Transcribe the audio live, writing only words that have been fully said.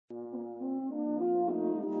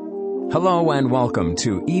Hello and welcome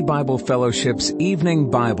to E-Bible Fellowship's Evening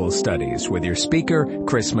Bible Studies with your speaker,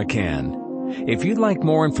 Chris McCann. If you'd like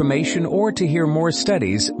more information or to hear more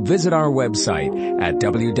studies, visit our website at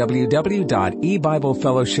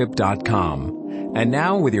www.ebiblefellowship.com. And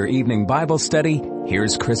now with your evening Bible study,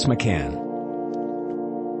 here's Chris McCann.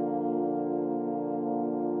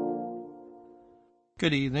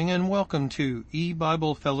 Good evening and welcome to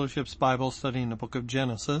E-Bible Fellowship's Bible study in the book of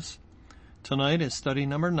Genesis. Tonight is study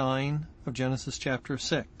number 9 of Genesis chapter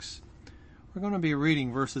 6. We're going to be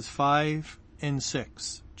reading verses 5 and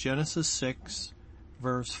 6. Genesis 6,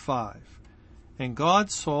 verse 5. And God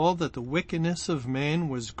saw that the wickedness of man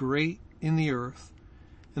was great in the earth,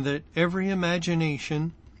 and that every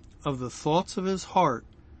imagination of the thoughts of his heart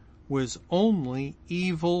was only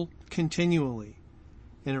evil continually.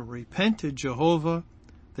 And it repented Jehovah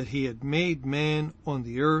that he had made man on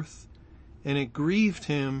the earth, and it grieved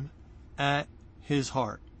him at his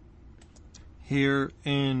heart. Here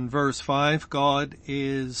in verse 5, God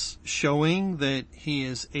is showing that he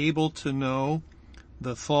is able to know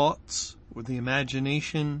the thoughts or the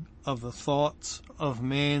imagination of the thoughts of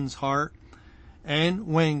man's heart. And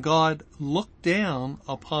when God looked down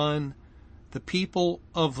upon the people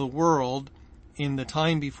of the world in the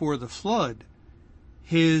time before the flood,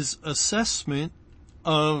 his assessment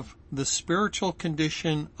of the spiritual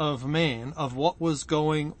condition of man, of what was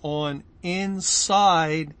going on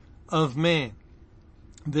inside of man.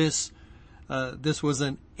 This was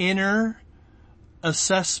an inner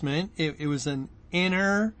assessment. It was an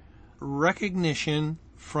inner recognition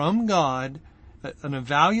from God, an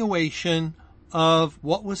evaluation of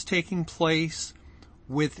what was taking place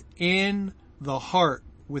within the heart,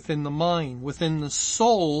 within the mind, within the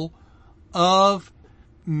soul of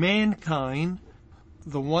mankind,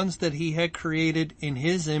 the ones that he had created in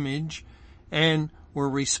his image and were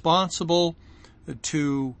responsible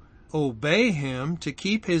to obey him, to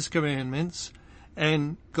keep his commandments.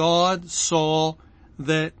 And God saw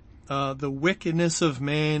that the wickedness of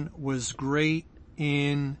man was great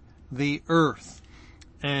in the earth.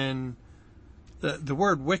 And the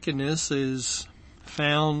word wickedness is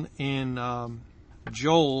found in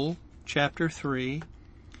Joel chapter 3,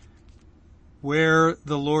 where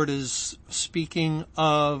the Lord is speaking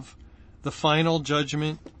of the final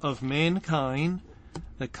judgment of mankind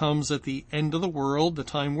that comes at the end of the world, the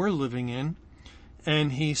time we're living in.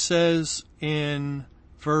 And he says in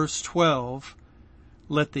verse 12,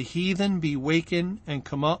 "Let the heathen be wakened and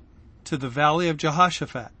come up to the valley of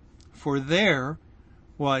Jehoshaphat, for there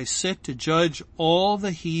will I sit to judge all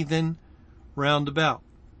the heathen round about.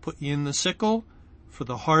 Put ye in the sickle, for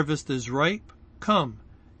the harvest is ripe. Come,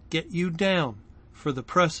 get you down, for the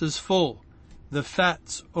press is full. The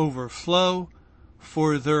fats overflow,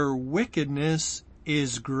 for their wickedness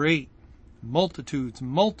is great. Multitudes,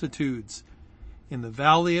 multitudes. In the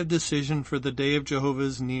valley of decision, for the day of Jehovah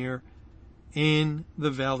is near, in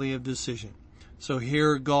the valley of decision." So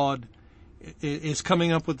here God is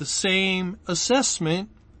coming up with the same assessment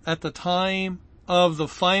at the time of the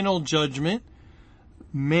final judgment.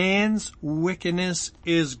 Man's wickedness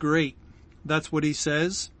is great. That's what he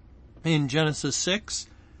says in Genesis 6,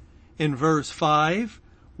 in verse 5,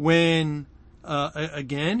 when,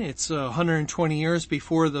 again, it's 120 years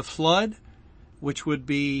before the flood, which would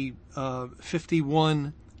be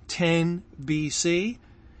 5110 BC,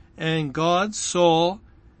 and God saw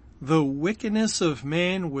the wickedness of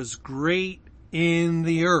man was great in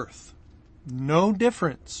the earth. No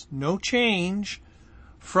difference, no change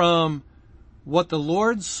from what the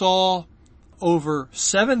Lord saw over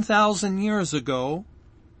 7,000 years ago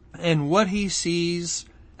and what he sees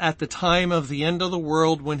at the time of the end of the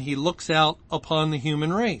world when he looks out upon the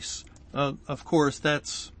human race. Of course,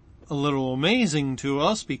 that's a little amazing to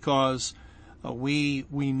us because we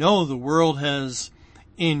know the world has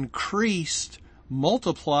increased,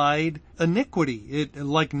 multiplied iniquity,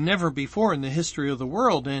 like never before in the history of the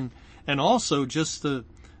world, and also just the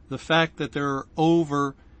fact that there are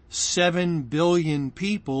over 7 billion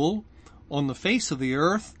people on the face of the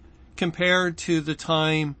earth compared to the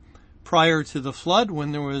time prior to the flood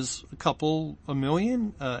when there was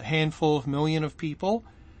a handful of million of people.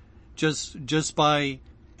 Just by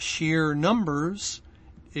sheer numbers,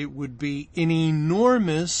 it would be an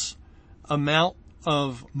enormous amount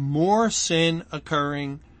of more sin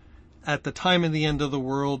occurring at the time of the end of the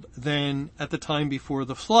world than at the time before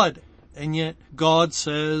the flood. And yet God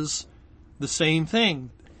says the same thing.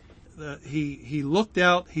 He looked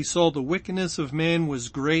out, he saw the wickedness of man was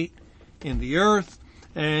great in the earth,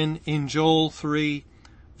 and in Joel 3,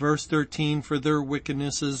 verse 13, for their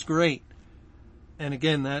wickedness is great. And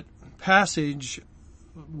again, that passage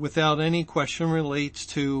without any question relates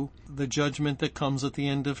to the judgment that comes at the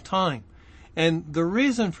end of time. And the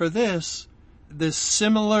reason for this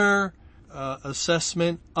similar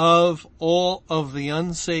assessment of all of the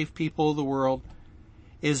unsaved people of the world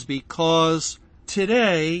is because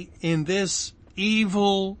today, in this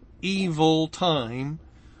evil time,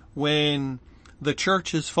 when the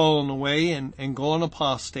church has fallen away and gone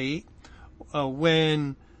apostate,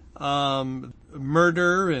 when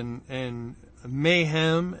murder and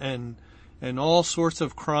mayhem and all sorts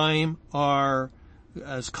of crime are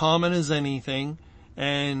as common as anything,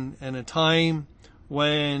 and a time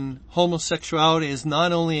when homosexuality is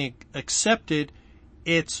not only accepted,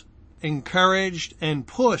 it's encouraged and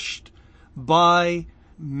pushed by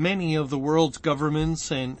many of the world's governments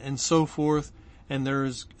and so forth, and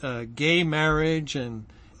there's gay marriage and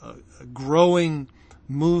a growing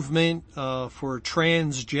movement for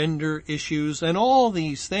transgender issues, and all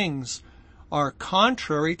these things are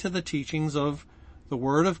contrary to the teachings of the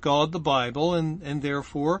Word of God, the Bible, and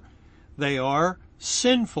therefore they are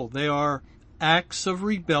sinful. They are acts of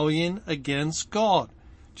rebellion against God,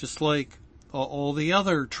 just like all the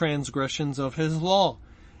other transgressions of His law.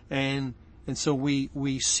 And so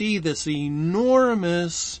we see this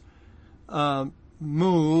enormous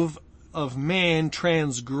move of man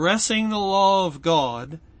transgressing the law of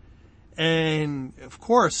God, and of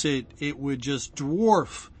course it would just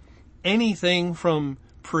dwarf anything from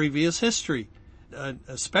previous history,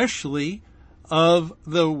 especially of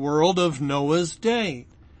the world of Noah's day,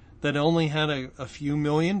 that only had a few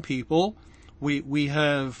million people. We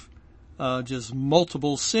have just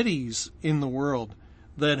multiple cities in the world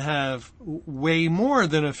that have way more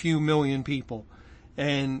than a few million people.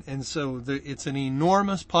 And so it's an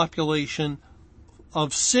enormous population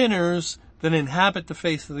of sinners that inhabit the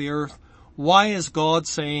face of the earth. Why is God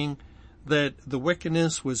saying that the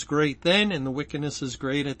wickedness was great then and the wickedness is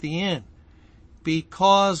great at the end?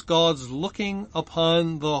 Because God's looking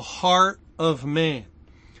upon the heart of man.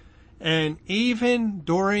 And even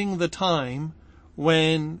during the time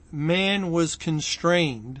when man was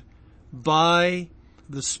constrained by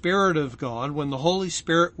the Spirit of God, when the Holy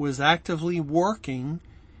Spirit was actively working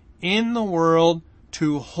in the world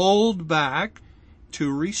to hold back,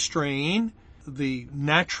 to restrain the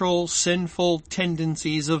natural sinful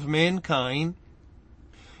tendencies of mankind,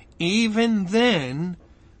 even then,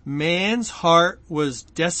 man's heart was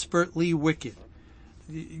desperately wicked.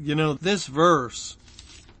 You know, this verse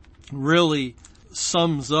really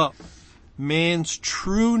sums up man's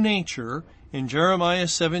true nature in Jeremiah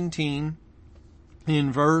 17.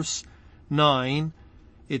 In verse 9,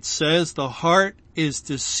 it says, "The heart is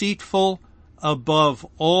deceitful above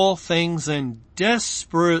all things and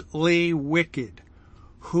desperately wicked.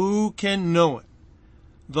 Who can know it?"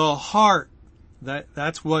 The heart,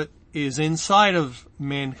 that's what is inside of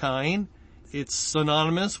mankind. It's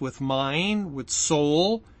synonymous with mind, with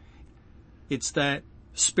soul. It's that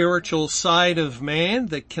spiritual side of man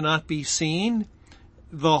that cannot be seen.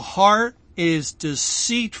 The heart is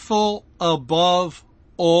deceitful above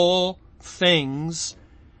all things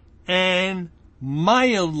and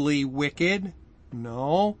mildly wicked.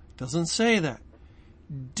 No, it doesn't say that.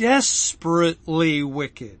 Desperately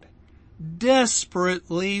wicked.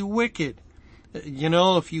 Desperately wicked. You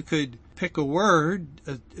know, if you could pick a word,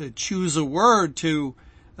 choose a word to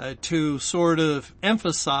sort of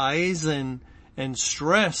emphasize and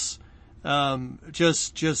stress,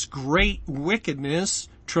 just great wickedness,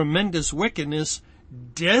 tremendous wickedness,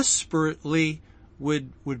 desperately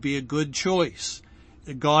would be a good choice.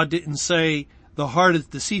 God didn't say the heart is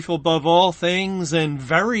deceitful above all things and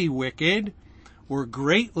very wicked or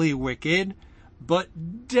greatly wicked, but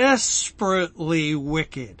desperately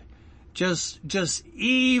wicked. Just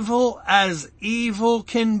evil as evil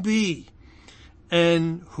can be.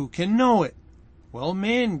 And who can know it? Well,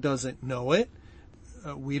 man doesn't know it.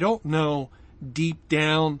 We don't know deep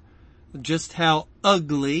down just how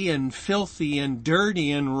ugly and filthy and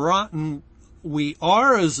dirty and rotten we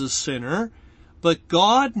are as a sinner, but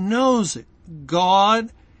God knows it.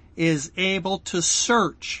 God is able to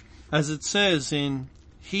search, as it says in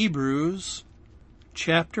Hebrews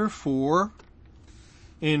chapter 4,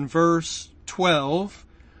 in verse 12,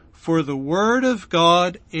 "For the word of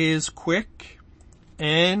God is quick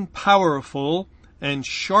and powerful and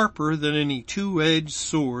sharper than any two-edged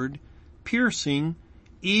sword, piercing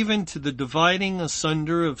even to the dividing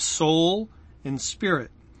asunder of soul and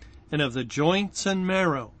spirit, and of the joints and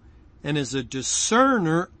marrow, and is a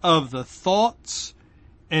discerner of the thoughts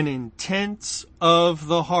and intents of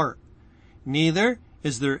the heart. Neither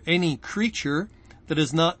is there any creature that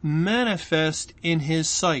is not manifest in his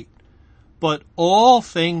sight, but all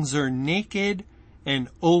things are naked and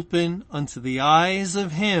open unto the eyes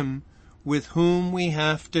of him with whom we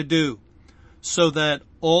have to do, so that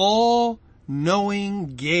all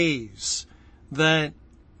knowing gaze, that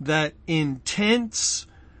intense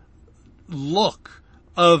look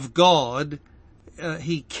of God,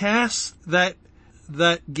 he cast that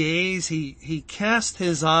gaze, he cast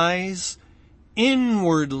his eyes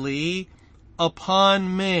inwardly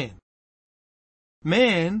upon man.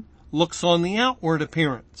 Man looks on the outward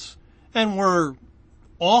appearance, and we're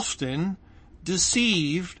often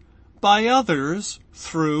deceived by others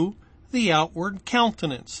through the outward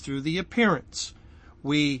countenance, through the appearance.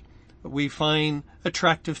 We find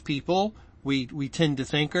attractive people we tend to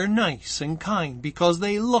think are nice and kind because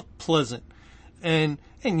they look pleasant. And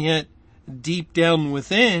yet deep down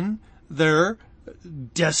within, they're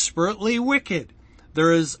desperately wicked.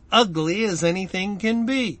 They're as ugly as anything can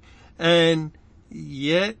be. And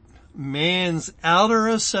yet man's outer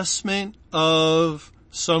assessment of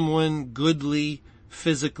someone goodly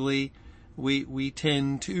physically, we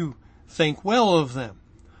tend to think well of them,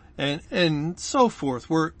 and so forth.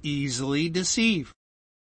 We're easily deceived.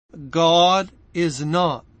 God is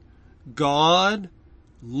not. God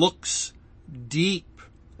looks deep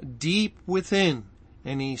within,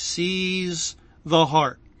 and he sees the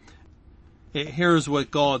heart. Here's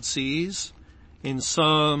what God sees. In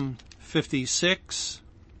Psalm 56,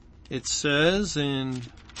 it says in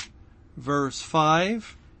verse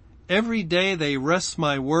 5, "Every day they wrest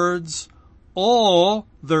my words, all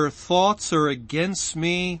their thoughts are against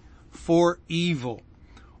me for evil."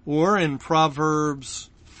 Or in Proverbs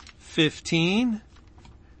 15,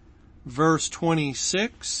 verse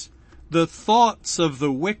 26, "The thoughts of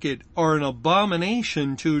the wicked are an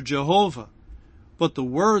abomination to Jehovah, but the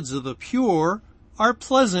words of the pure are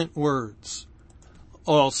pleasant words."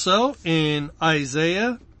 Also in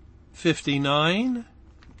Isaiah 59,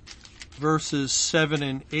 verses 7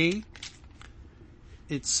 and 8,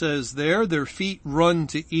 it says there, "Their feet run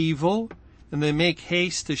to evil, and they make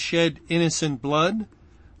haste to shed innocent blood.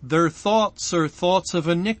 Their thoughts are thoughts of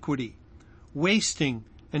iniquity. Wasting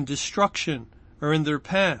and destruction are in their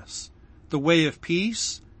paths. The way of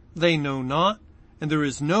peace they know not, and there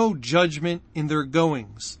is no judgment in their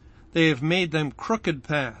goings. They have made them crooked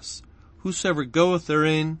paths. Whosoever goeth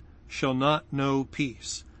therein shall not know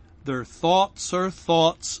peace." Their thoughts are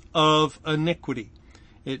thoughts of iniquity.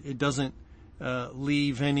 It doesn't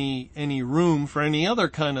leave any room for any other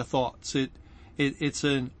kind of thoughts. It's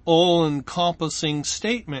an all-encompassing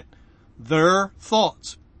statement. Their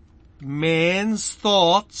thoughts. Man's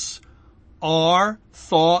thoughts are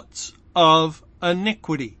thoughts of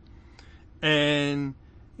iniquity. And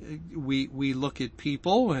we look at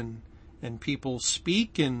people and people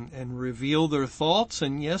speak and reveal their thoughts,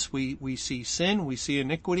 and yes, we see sin, we see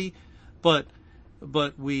iniquity, but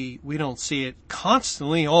we don't see it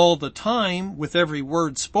constantly all the time with every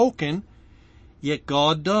word spoken, yet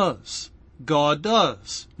God does. God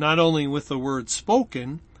does. Not only with the words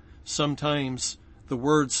spoken, sometimes the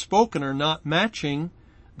words spoken are not matching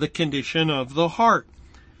the condition of the heart,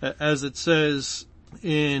 as it says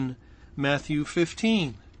in Matthew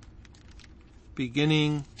 15,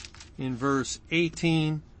 beginning in verse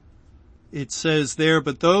 18, it says there,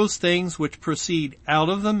 "But those things which proceed out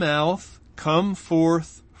of the mouth come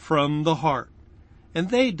forth from the heart, and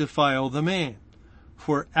they defile the man.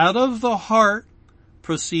 For out of the heart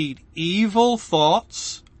proceed evil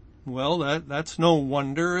thoughts." Well, that's no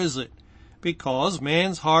wonder, is it? Because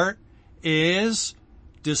man's heart is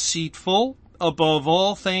deceitful above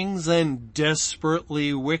all things and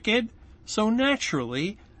desperately wicked. So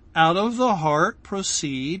naturally, out of the heart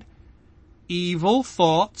proceed evil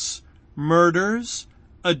thoughts, murders,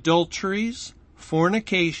 adulteries,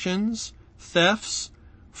 fornications, thefts,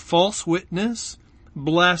 false witness,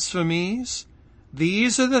 blasphemies.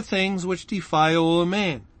 These are the things which defile a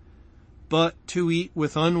man. But to eat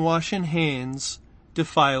with unwashen hands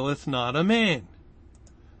defileth not a man.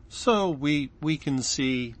 So we can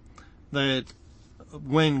see that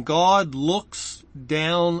when God looks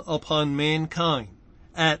down upon mankind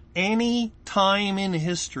at any time in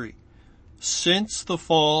history, since the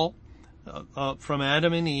fall from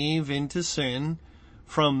Adam and Eve into sin,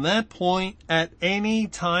 from that point at any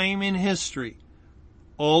time in history,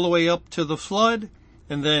 all the way up to the flood,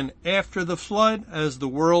 and then after the flood, as the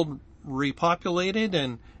world repopulated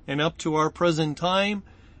and up to our present time,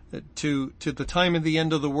 to the time of the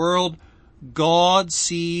end of the world, God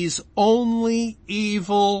sees only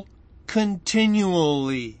evil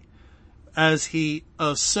continually as he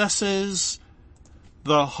assesses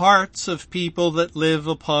the hearts of people that live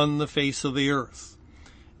upon the face of the earth.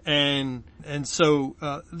 And so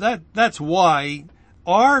that's why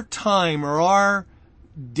our time, or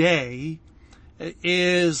day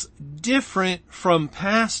is different from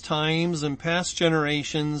past times and past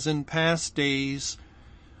generations and past days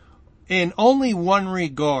in only one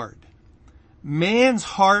regard. Man's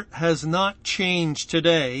heart has not changed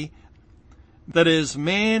today. That is,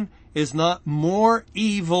 man is not more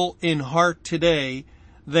evil in heart today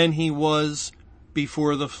than he was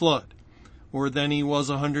before the flood, or than he was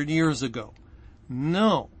 100 years ago.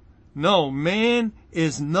 No, man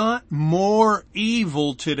is not more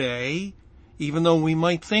evil today, even though we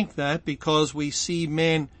might think that, because we see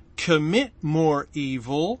man commit more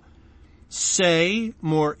evil, say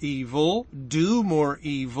more evil, do more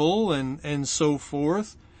evil, and so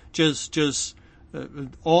forth.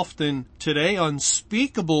 Often today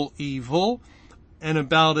unspeakable evil, and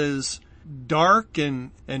about as dark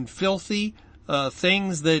and filthy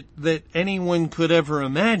things that anyone could ever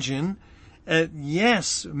imagine.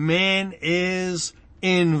 Yes, man is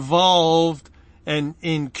involved and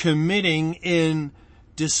in committing, in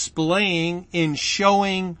displaying, in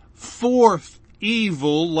showing forth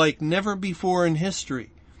evil like never before in history.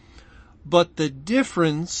 But the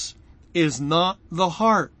difference is not the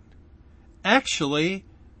heart. Actually,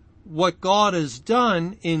 what God has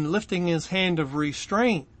done in lifting his hand of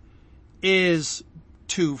restraint is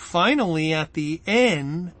to finally, at the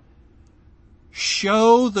end,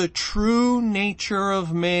 show the true nature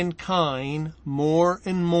of mankind more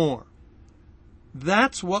and more.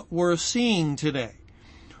 That's what we're seeing today.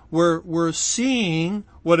 We're seeing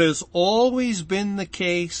what has always been the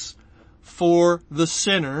case for the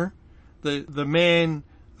sinner, the man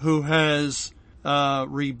who has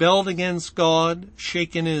rebelled against God,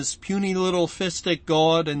 shaken his puny little fist at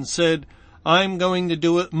God and said, I'm going to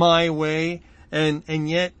do it my way. And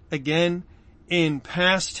yet, again, in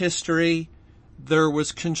past history, there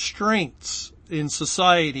was constraints in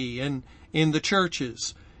society and in the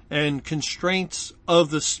churches, and constraints of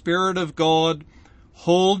the Spirit of God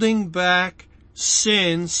holding back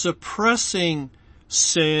sin, suppressing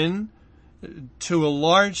sin to a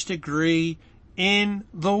large degree in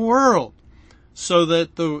the world, so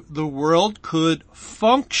that the world could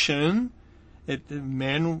function.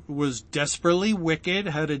 Man was desperately wicked,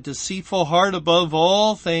 had a deceitful heart above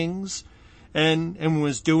all things, and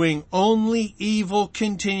was doing only evil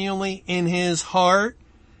continually in his heart.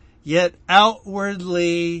 Yet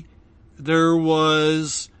outwardly there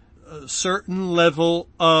was a certain level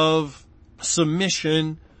of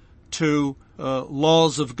submission to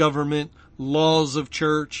laws of government, laws of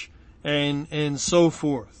church, and so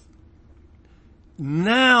forth.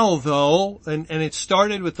 Now, though, and it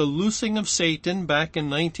started with the loosing of Satan back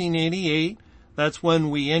in 1988. That's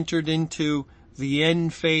when we entered into the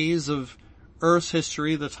end phase of Earth's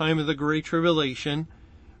history, the time of the Great Tribulation.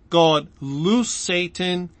 God loosed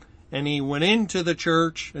Satan, and he went into the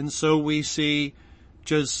church, and so we see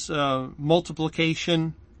just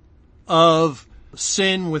multiplication of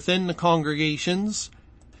sin within the congregations.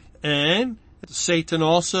 And Satan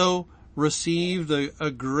also received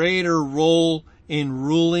a greater role in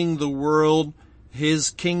ruling the world, his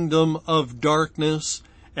kingdom of darkness.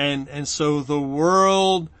 And so the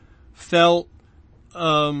world felt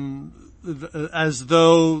as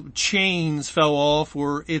though chains fell off,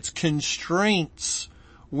 or its constraints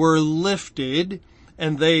were lifted,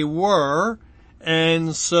 and they were.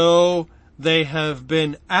 And so they have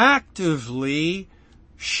been actively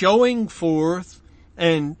showing forth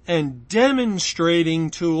and demonstrating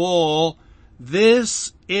to all,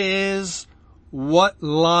 this is what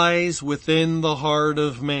lies within the heart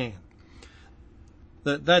of man.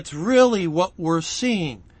 That's really what we're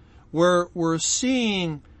seeing. We're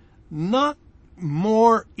seeing not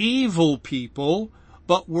more evil people,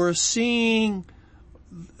 but we're seeing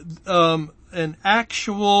an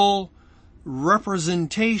actual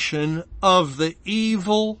representation of the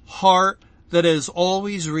evil heart that has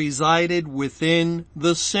always resided within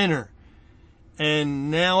the sinner. And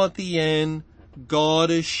now at the end, God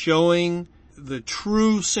is showing the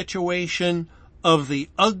true situation of the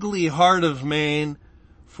ugly heart of man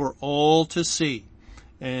for all to see.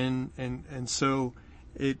 And so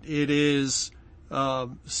it is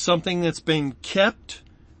something that's been kept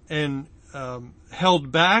and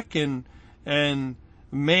held back, and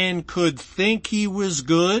man could think he was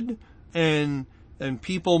good, and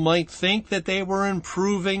people might think that they were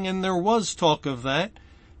improving, and there was talk of that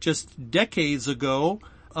just decades ago,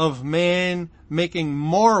 of man making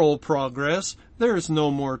moral progress. There's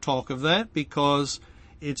no more talk of that because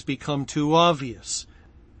it's become too obvious.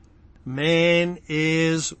 Man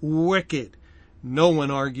is wicked. No one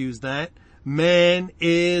argues that. Man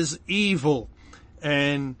is evil.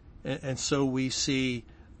 And so we see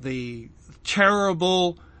the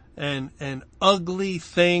terrible and ugly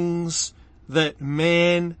things that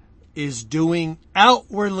man is doing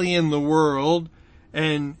outwardly in the world,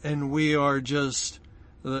 and we are just,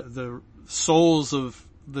 the souls of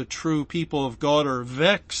the true people of God are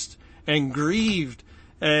vexed and grieved,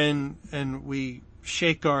 and we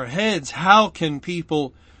shake our heads. How can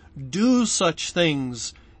people do such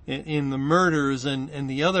things in the murders and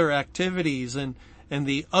the other activities and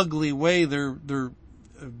the ugly way they're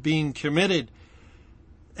being committed?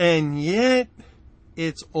 And yet,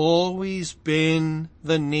 it's always been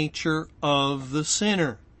the nature of the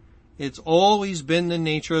sinner. It's always been the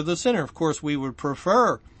nature of the sinner. Of course, we would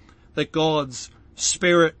prefer that God's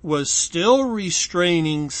Spirit was still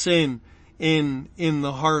restraining sin in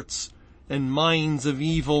the hearts and minds of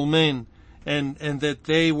evil men, and that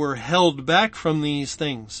they were held back from these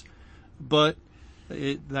things. But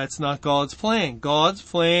that's not God's plan. God's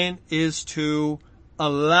plan is to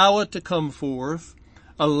allow it to come forth,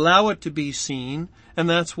 allow it to be seen, and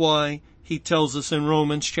that's why he tells us in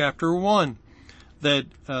Romans chapter 1 that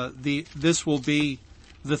this will be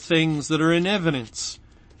the things that are in evidence.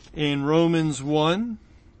 In Romans 1,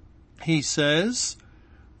 he says,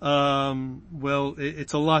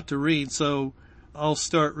 it's a lot to read, so I'll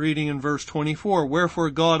start reading in verse 24. Wherefore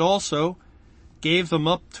God also gave them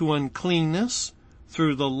up to uncleanness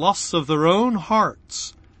through the lusts of their own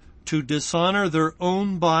hearts, to dishonor their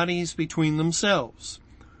own bodies between themselves,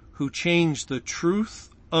 who changed the truth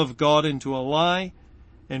of God into a lie,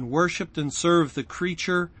 and worshipped and served the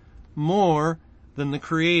creature more than the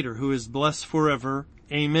Creator, who is blessed forever.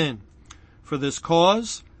 Amen. For this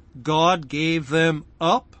cause God gave them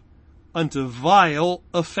up unto vile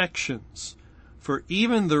affections. For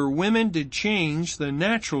even their women did change the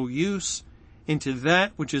natural use into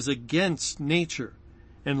that which is against nature.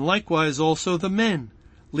 And likewise also the men,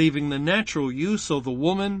 leaving the natural use of the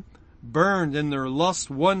woman, burned in their lust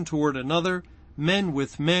one toward another, men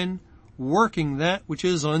with men, working that which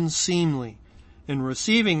is unseemly, and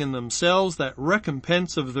receiving in themselves that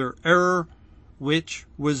recompense of their error, which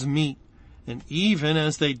was meet. And even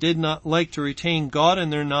as they did not like to retain God in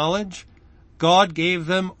their knowledge, God gave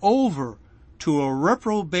them over to a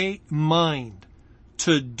reprobate mind,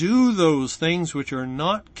 to do those things which are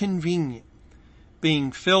not convenient,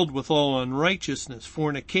 being filled with all unrighteousness,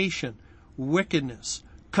 fornication, wickedness,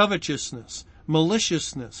 covetousness,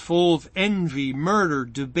 maliciousness, full of envy, murder,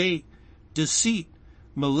 debate, deceit,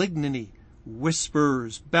 malignity,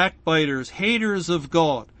 whisperers, backbiters, haters of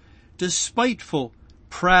God, despiteful,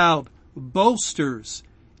 proud, boasters,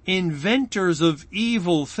 inventors of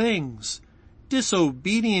evil things,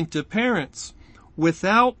 disobedient to parents,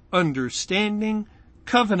 without understanding,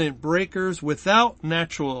 covenant breakers, without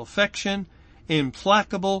natural affection,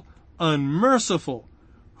 implacable, unmerciful,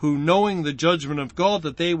 who knowing the judgment of God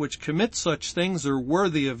that they which commit such things are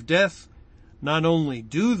worthy of death, not only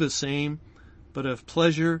do the same, but have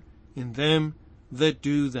pleasure in them that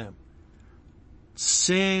do them.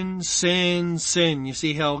 Sin, sin, sin. You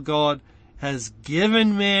see how God has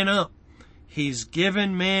given man up. He's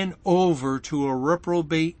given man over to a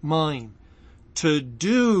reprobate mind to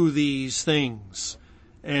do these things.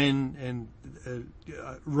 And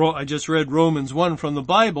I just read Romans 1 from the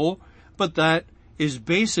Bible, but that is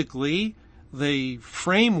basically the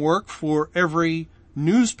framework for every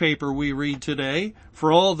newspaper we read today,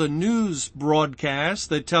 for all the news broadcasts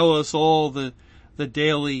that tell us all the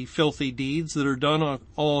daily filthy deeds that are done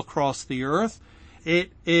all across the earth.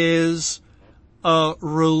 It is a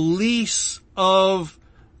release of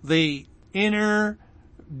the inner,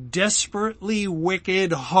 desperately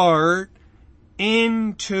wicked heart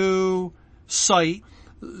into sight,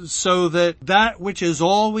 so that which has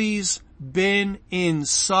always been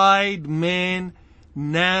inside man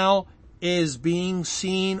now is being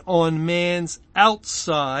seen on man's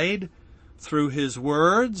outside through his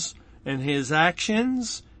words and his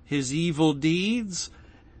actions, his evil deeds.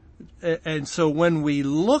 And so when we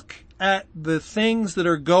look at the things that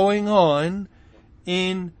are going on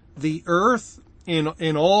in the earth,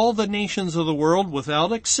 in all the nations of the world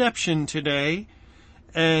without exception today,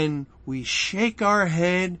 and we shake our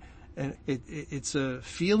head, and it's a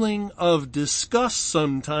feeling of disgust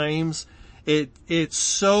sometimes. It's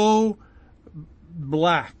so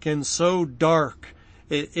black and so dark.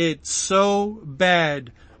 It's so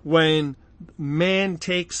bad when man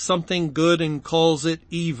takes something good and calls it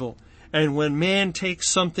evil, and when man takes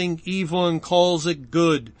something evil and calls it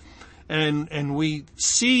good. And we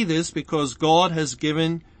see this because God has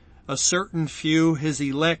given a certain few, his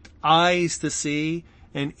elect, eyes to see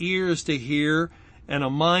and ears to hear and a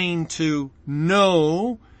mind to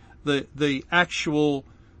know the actual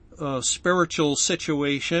spiritual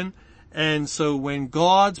situation. And so when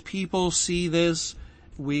God's people see this,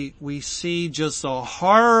 we see just a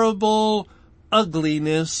horrible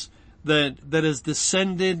ugliness that has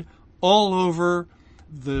descended all over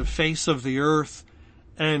the face of the earth.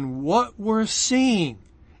 And what we're seeing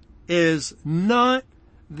is not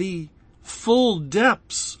the full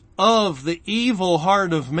depths of the evil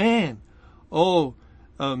heart of man.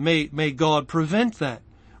 May God prevent that.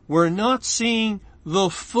 We're not seeing the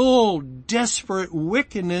full desperate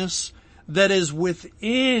wickedness that is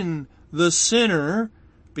within the sinner,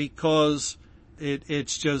 because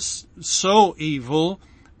it's just so evil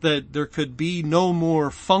that there could be no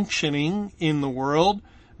more functioning in the world.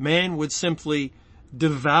 Man would simply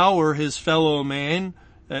devour his fellow man,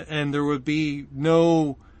 and there would be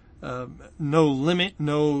no limit,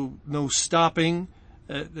 no stopping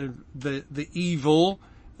the evil.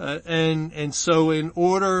 And so in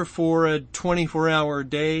order for a 24-hour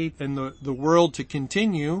day and the world to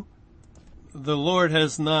continue, the Lord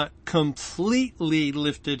has not completely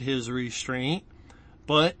lifted his restraint,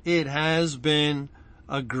 but it has been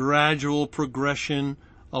a gradual progression,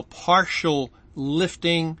 a partial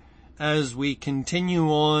lifting as we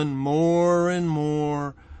continue on more and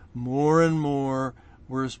more. We're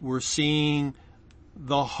seeing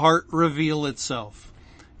the heart reveal itself.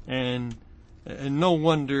 And no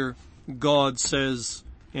wonder God says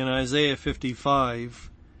in Isaiah 55,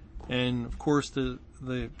 and of course the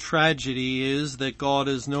tragedy is that God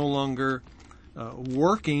is no longer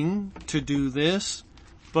working to do this,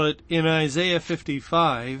 but in Isaiah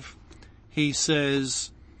 55, he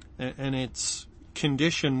says, and it's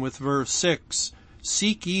conditioned with verse 6,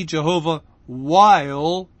 "Seek ye Jehovah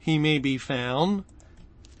while he may be found.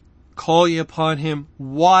 Call ye upon him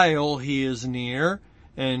while he is near."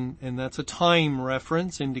 And that's a time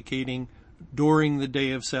reference indicating during the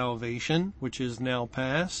day of salvation, which is now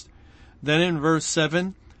past. Then in verse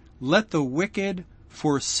 7, "Let the wicked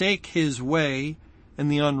forsake his way, and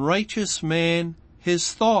the unrighteous man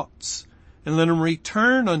his thoughts, and let him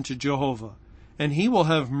return unto Jehovah, and he will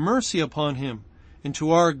have mercy upon him, and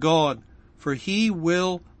to our God, for he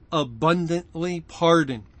will abundantly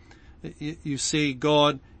pardon." You see,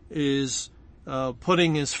 God is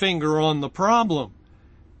putting his finger on the problem.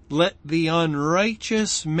 Let the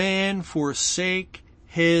unrighteous man forsake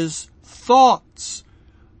his thoughts.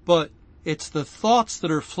 But it's the thoughts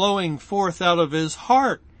that are flowing forth out of his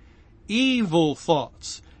heart. Evil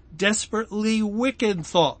thoughts, desperately wicked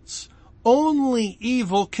thoughts, only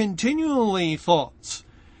evil continually thoughts.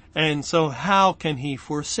 And so how can he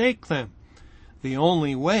forsake them? The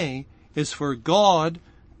only way is for God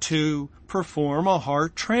to perform a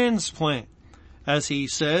heart transplant. As he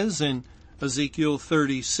says in Ezekiel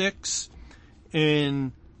 36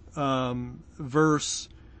 in verse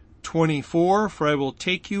 24, "For I will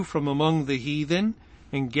take you from among the heathen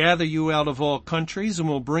and gather you out of all countries and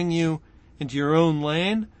will bring you into your own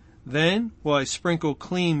land. Then will I sprinkle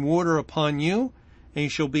clean water upon you, and you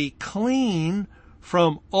shall be clean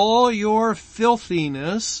from all your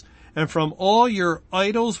filthiness, and from all your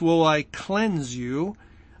idols will I cleanse you.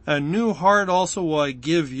 A new heart also will I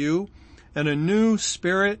give you, and a new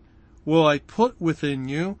spirit will I put within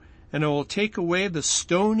you, and I will take away the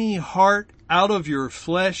stony heart out of your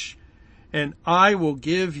flesh, and I will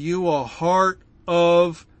give you a heart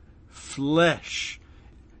of flesh."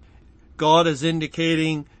 God is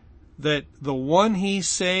indicating that the one he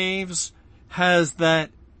saves has that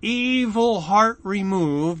evil heart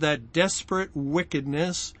removed, that desperate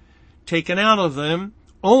wickedness taken out of them,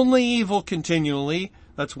 only evil continually.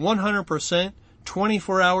 That's 100%.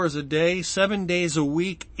 24 hours a day, 7 days a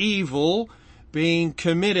week, evil being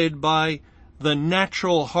committed by the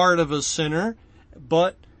natural heart of a sinner,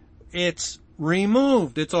 but it's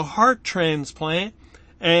removed. It's a heart transplant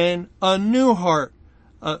and a new heart.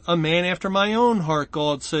 A man after my own heart,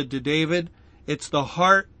 God said to David. It's the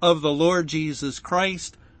heart of the Lord Jesus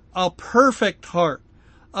Christ, a perfect heart,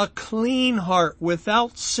 a clean heart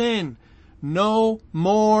without sin. No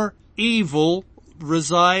more evil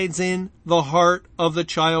resides in the heart of the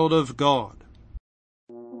child of God.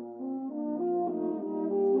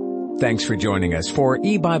 Thanks for joining us for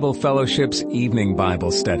E-Bible Fellowship's Evening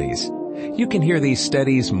Bible Studies. You can hear these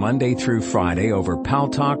studies Monday through Friday over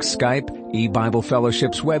Paltalk, Skype, E-Bible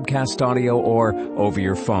Fellowship's webcast audio, or over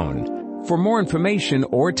your phone. For more information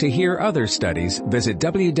or to hear other studies, visit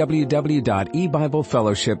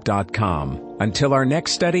www.ebiblefellowship.com. Until our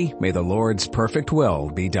next study, may the Lord's perfect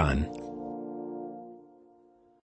will be done.